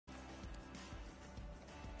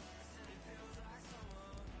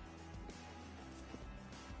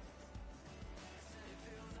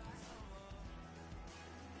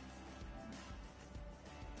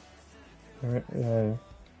Right, yeah.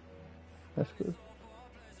 That's good.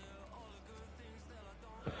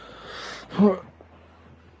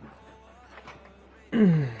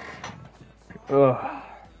 Ugh.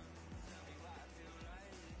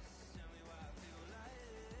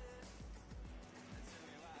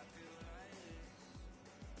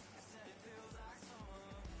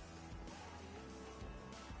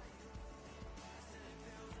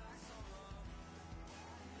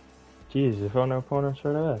 Jesus, I found our opponent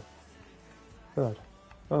straight away. God.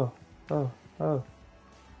 Oh, oh, oh.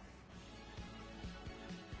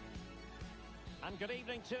 And good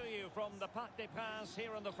evening to you from the Parc des Princes here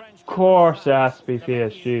in the French. Of course it has to be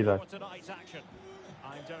PSG, like. Tonight's action.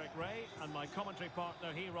 I'm Derek Ray, and my commentary partner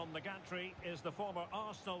here on the gantry is the former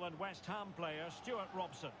Arsenal and West Ham player Stuart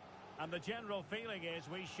Robson. And the general feeling is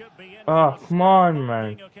we should be in Oh, for a come on,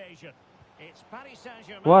 man. occasion. It's Paris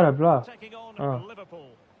Saint-Germain What a block. taking on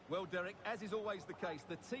Liverpool. Well, Derek, as is always the case,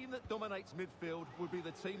 the team that dominates midfield will be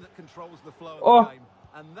the team that controls the flow of the game.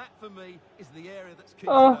 And that, for me, is the area that's key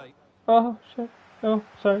today. Oh, shit. Oh,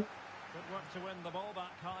 sorry. Good work to win the ball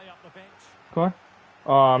back high up the pitch. Come on.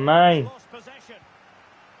 Oh, man. Lost possession.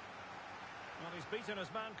 Well, he's beaten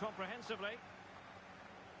his man comprehensively.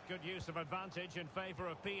 Good use of advantage in favour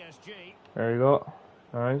of PSG. There you go.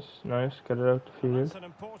 Nice, nice. Get it out the field. That's an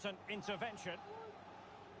important intervention.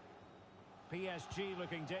 PSG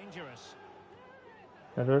looking dangerous.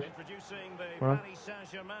 Introducing the Paris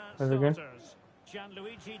Saint-Germain starters.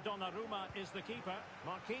 Gianluigi Donnarumma is the keeper.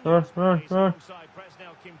 Marquinhos plays alongside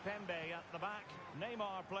Presnel Kimpembe at the back.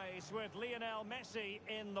 Neymar plays with Lionel Messi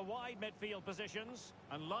in the wide midfield positions.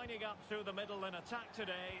 And lining up through the middle in attack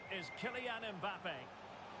today is Kylian Mbappe.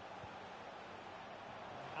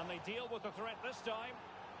 And they deal with the threat this time.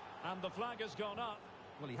 And the flag has gone up.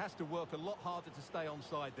 Well, he has to work a lot harder to stay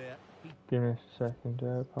onside there. Give me a second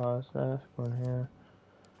there. Pause that. Go in here.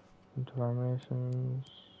 Into formations.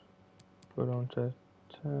 Go down to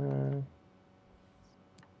 10.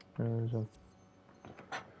 There's a...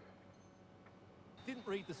 Didn't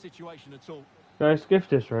read the situation at all. Guys, give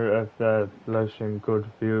this live stream good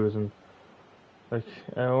views, and like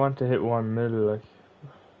I want to hit 1 mil, like.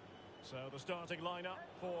 So the starting lineup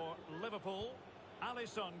for Liverpool.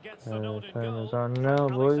 Alisson gets the nod in goal. On now,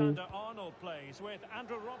 boy. Alexander-Arnold plays with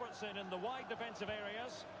Andrew Robertson in the wide defensive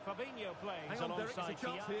areas. Fabinho plays alongside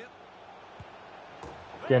Thiago.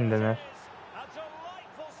 Get in the net. A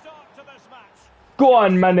delightful start to this match. Go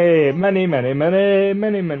on, money.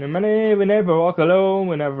 We never walk alone.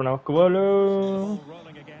 We never walk alone.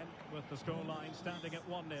 Rolling again with the scoreline standing at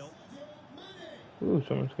 1-0. Ooh,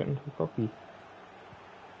 someone's getting too cocky.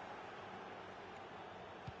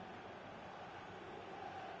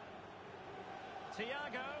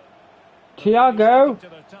 Thiago. To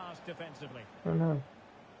their task defensively. Oh no.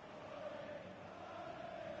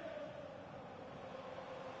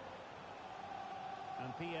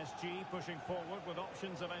 And PSG pushing forward with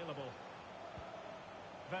options available.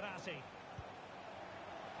 Verratti.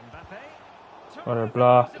 Mbappe. What a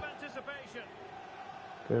block. Get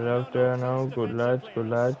it out there now. Good lads, good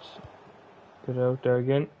lads. Get it out there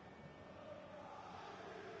again.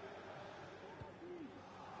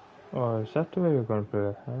 Oh, is that the way we're going to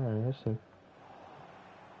play? Ah, yes, sir.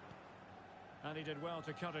 And he did well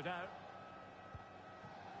to cut it out.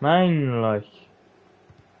 Mine, like.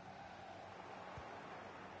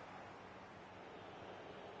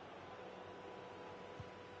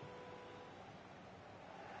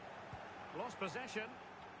 Lost possession.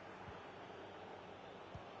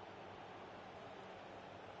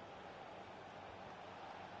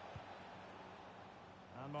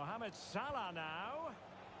 And Mohamed Salah now.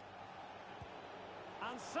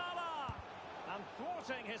 And Salah. And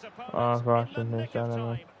thwarting his opponent in the nick of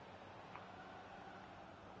time.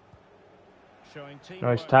 Showing teamwork.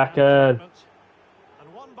 Nice tackle. And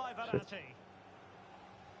won by Verratti.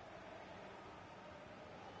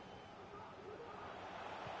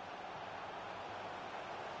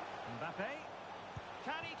 Mbappe.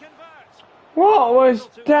 Can he convert? What was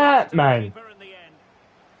that, man?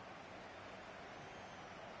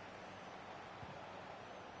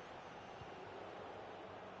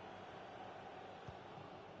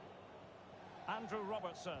 Andrew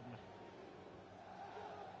Robertson.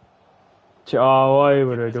 Oh, why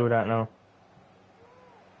would I do that now?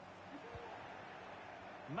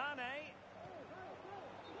 Mane.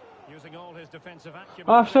 Using all his defensive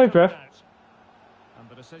acumen. Offside, ref. And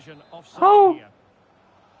the decision offside Oh. here.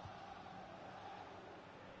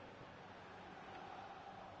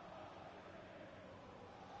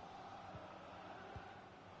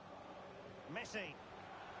 Messi.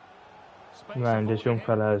 Man, this young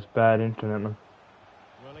fella has bad internet, man.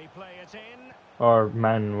 Will he play it in? Or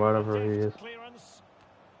man, whatever he is. Clearance.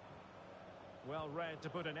 Well read to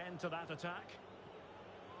put an end to that attack.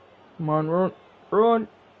 Come on, run, run,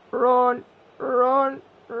 run, run,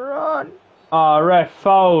 run. Ah, ref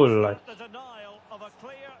foul, like. The denial of a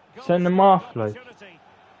clear Send him off, like.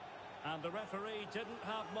 And the referee didn't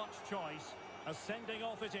have much choice. A sending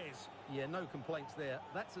off it is. Yeah, no complaints there.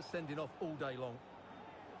 That's a sending off all day long.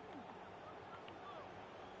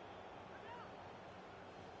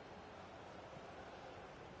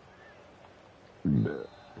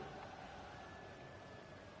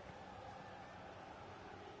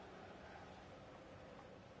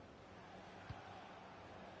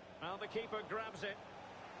 Now the keeper grabs it.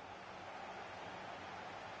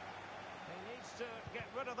 He needs to get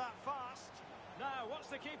rid of that fast. Now, what's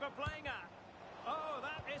the keeper playing at? Oh,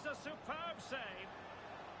 that is a superb save.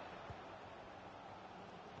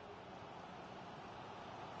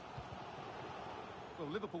 Well,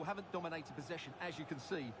 Liverpool haven't dominated possession, as you can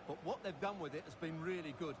see, but what they've done with it has been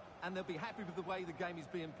really good, and they'll be happy with the way the game is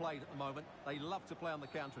being played at the moment. They love to play on the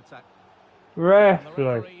counter-attack. Ref, the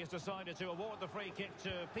like. referee has decided to award the free kick to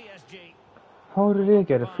PSG. How did he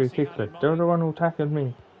get a free kick? Like, they're the one who tackled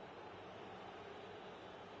me.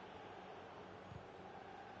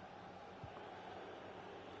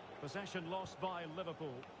 Possession lost by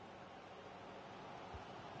Liverpool.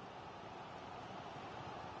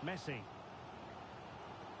 Messi.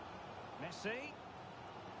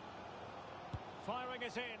 Firing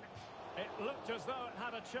it in. It looked as though it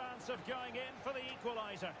had a chance of going in for the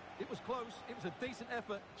equaliser. It was close. It was a decent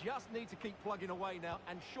effort. Just need to keep plugging away now,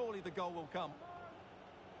 and surely the goal will come.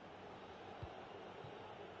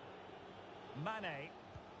 Mane.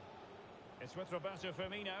 It's with Roberto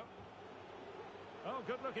Firmino. Oh,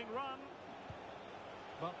 good-looking run.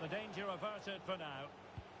 But the danger averted for now.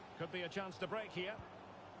 Could be a chance to break here.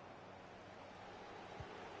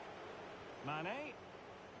 Mane.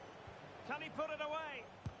 Can he put it away?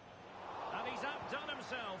 And he's outdone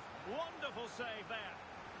himself. Wonderful save there.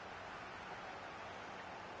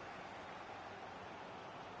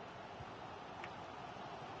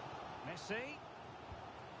 Messi.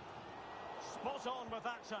 Spot on with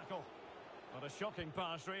that tackle. What a shocking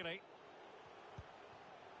pass, really.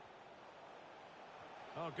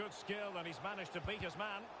 Oh, good skill, and he's managed to beat his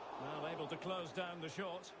man. Now able to close down the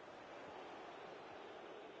shot.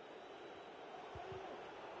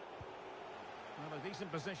 Well, a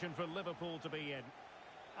decent position for Liverpool to be in.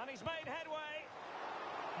 And he's made headway.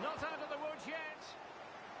 Not out of the woods yet.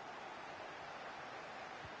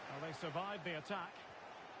 Well, they survived the attack.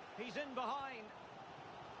 He's in behind.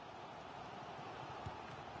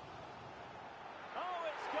 Oh,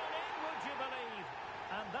 it's gone in, would you believe?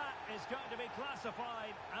 And that is going to be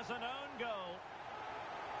classified as an own goal.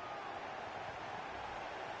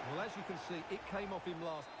 Well, as you can see, it came off him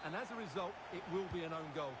last, and as a result, it will be an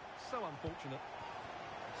own goal. So unfortunate.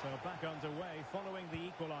 So back underway following the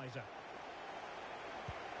equaliser.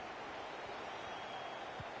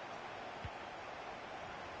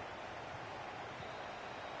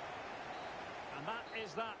 And that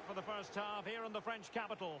is that for the first half here in the French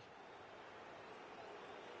capital.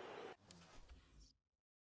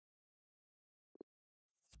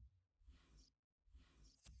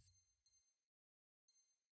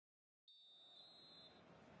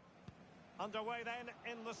 Underway then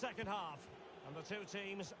in the second half. And the two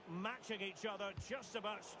teams matching each other just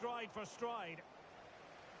about stride for stride.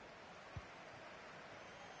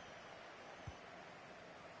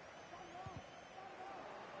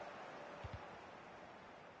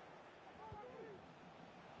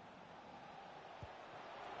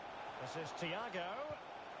 This is Thiago.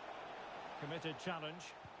 Committed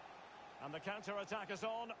challenge. And the counter-attack is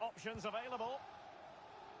on. Options available.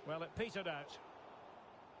 Well, it petered out.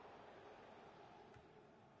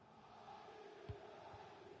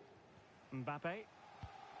 Mbappe.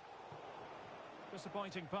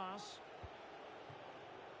 Disappointing pass.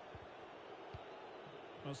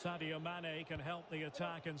 Well, Sadio Mane can help the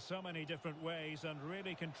attack in so many different ways and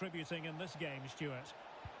really contributing in this game, Stuart.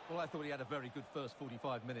 Well, I thought he had a very good first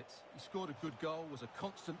 45 minutes. He scored a good goal, was a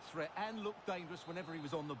constant threat and looked dangerous whenever he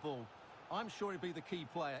was on the ball. I'm sure he'll be the key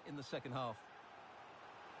player in the second half.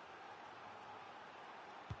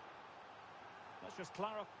 Let's just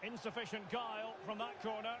clarify. Insufficient guile from that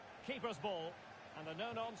corner. Keeper's ball. And a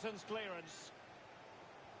no-nonsense clearance.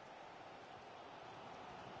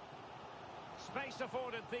 Space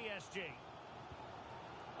afforded PSG.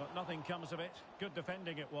 But nothing comes of it. Good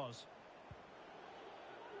defending it was.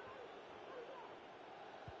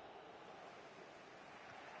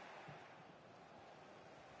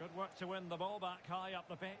 Good work to win the ball back high up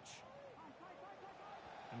the pitch.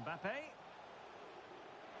 Mbappe.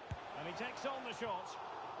 And he takes on the shot.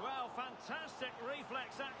 Well, fantastic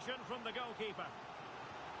reflex action from the goalkeeper.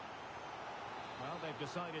 Well, they've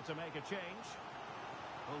decided to make a change.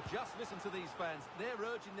 Well, just listen to these fans. They're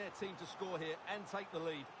urging their team to score here and take the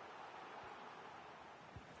lead.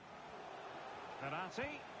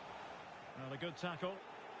 Verratti. Well, a good tackle.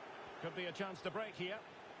 Could be a chance to break here.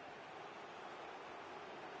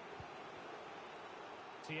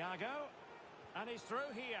 Thiago. And he's through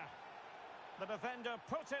here. The defender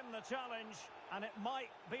put in the challenge, and it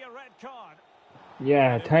might be a red card.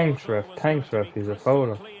 Yeah, thanks ref, he's a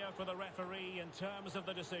fouler. Clear for the referee in terms of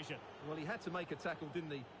the decision. Well, he had to make a tackle,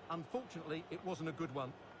 didn't he? Unfortunately, it wasn't a good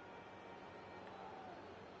one.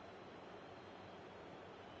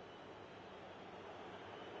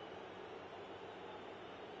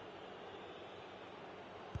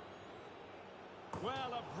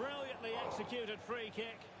 Well, a brilliantly executed free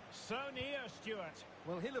kick. So near, Stuart.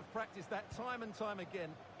 Well, he'll have practiced that time and time again.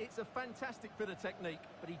 It's a fantastic bit of technique,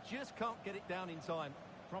 but he just can't get it down in time.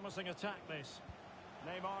 Promising attack, this.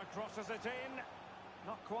 Neymar crosses it in.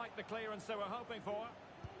 Not quite the clearance they were hoping for.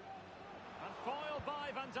 And foiled by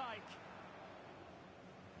Van Dijk.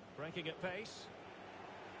 Breaking at pace.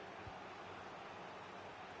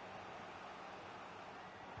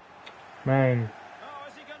 Man. Oh,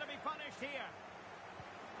 is he going to be punished here?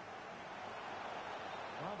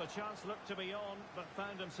 Well, the chance looked to be on, but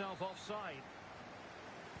found himself offside.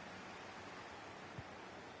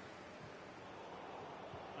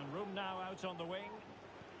 And room now out on the wing.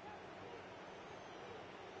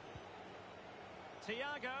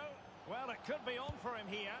 Thiago. Well, it could be on for him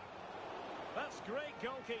here. That's great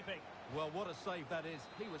goalkeeping. Well, what a save that is.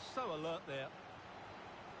 He was so alert there.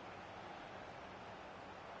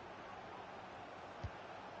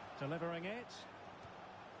 Delivering it.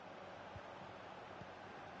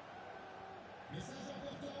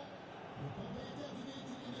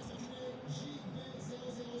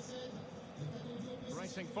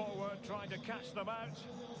 Racing forward, trying to catch them out.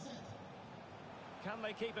 Can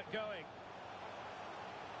they keep it going?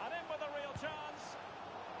 And in with a real chance.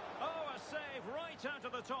 Oh, a save right out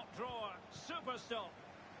of the top drawer. Super stop.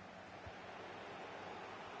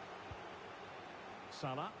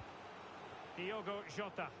 Salah. Diogo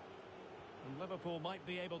Jota. And Liverpool might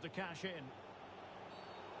be able to cash in.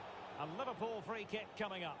 A Liverpool free kick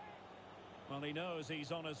coming up. Well, he knows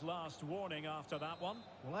he's on his last warning after that one.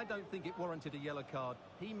 Well, I don't think it warranted a yellow card.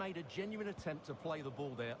 He made a genuine attempt to play the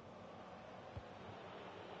ball there.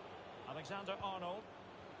 Alexander-Arnold.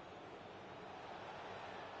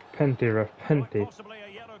 Penalty ref, penalty. Possibly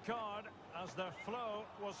a yellow card as the flow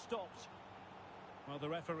was stopped. Well, the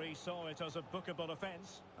referee saw it as a bookable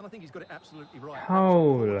offence. And I think he's got it absolutely right.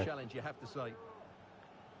 Holy. That was a poor challenge, you have to say.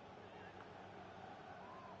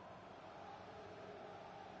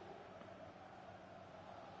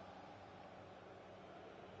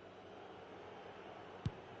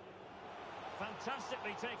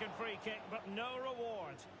 Fantastically taken free kick, but no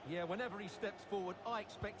reward. Yeah, whenever he steps forward, I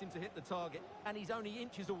expect him to hit the target, and he's only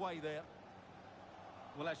inches away there.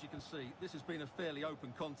 Well, as you can see, this has been a fairly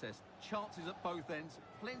open contest. Chances at both ends,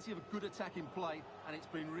 plenty of good attacking play, and it's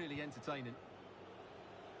been really entertaining.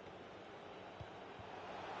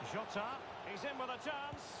 Jota, he's in with a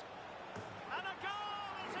chance. And a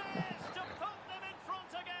goal it is to put them in front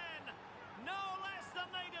again. No less than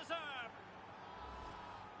they deserve.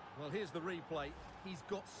 Well, here's the replay. He's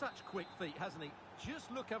got such quick feet, hasn't he?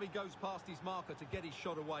 Just look how he goes past his marker to get his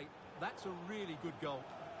shot away. That's a really good goal.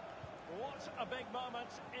 What a big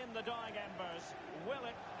moment in the dying embers. Will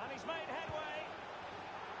it? And he's made headway.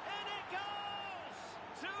 In it goes!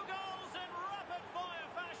 2 goals in rapid-fire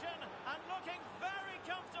fashion and looking very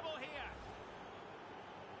comfortable here.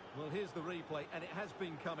 Well, here's the replay, and it has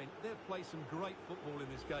been coming. They've played some great football in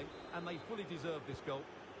this game, and they fully deserve this goal.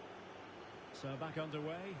 So back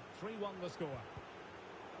underway, 3-1 the score.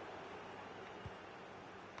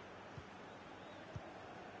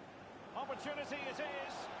 Opportunity it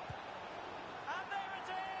is. And there it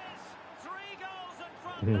is! 3 goals in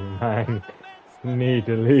front now. Man, you need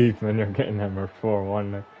to leave when you're getting them or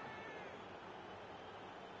 4-1 now.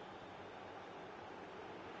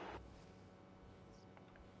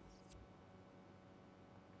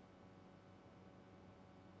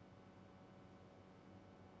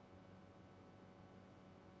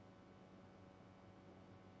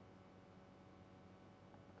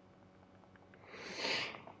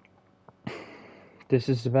 This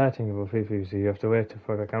is the bad thing about FIFA, so you have to wait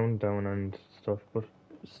for the countdown and stuff, but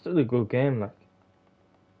it's still a good game, like.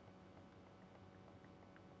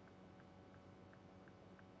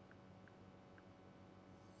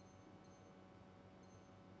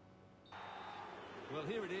 Well,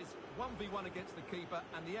 here it is, 1v1 against the keeper,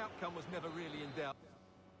 and the outcome was never really in doubt.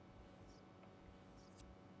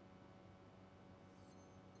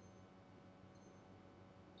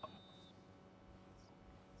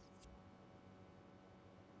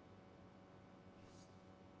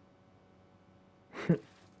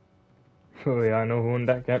 Oh yeah, I know who won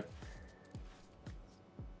that game.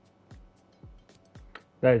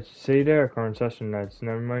 Lads, see there, current session, lads.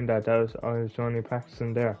 Never mind that. I was only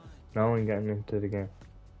practicing there. Now I'm getting into the game.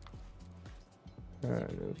 And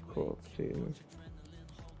it was cool season.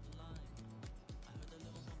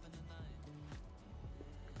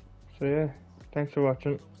 So yeah, thanks for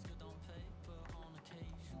watching.